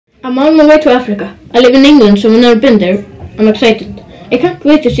I'm on my way to Africa. I live in England, so I've never been there. I'm excited. I can't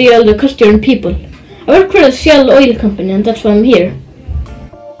wait to see all the culture and people. I work for a Shell oil company and that's why I'm here.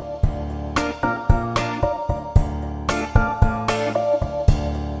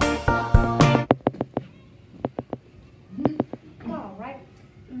 All right.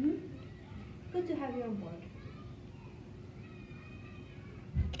 Good to have you on board.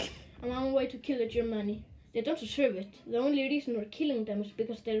 I'm on my way to kill the Germany. They don't deserve it. The only reason we're killing them is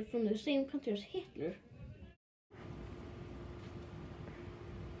because they're from the same country as Hitler.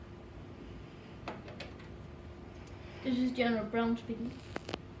 This is General Brown speaking.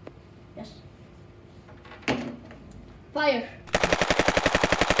 Yes. Fire!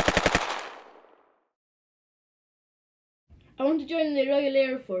 I want to join the Royal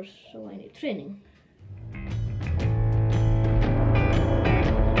Air Force, so I need training.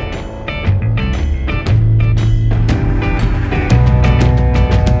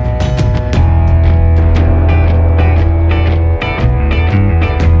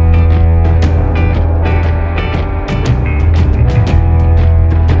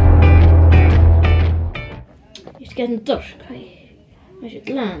 It's getting dark. I should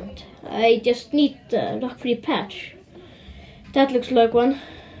land. I just need a rock-free patch. That looks like one.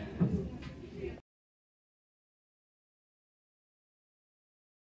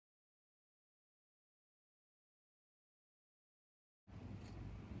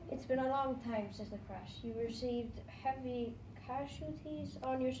 It's been a long time since the crash. You received heavy casualties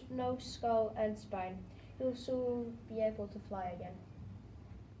on your nose, skull, and spine. You'll soon be able to fly again.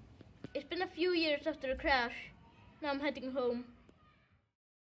 It's been a few years after the crash. Now I'm heading home.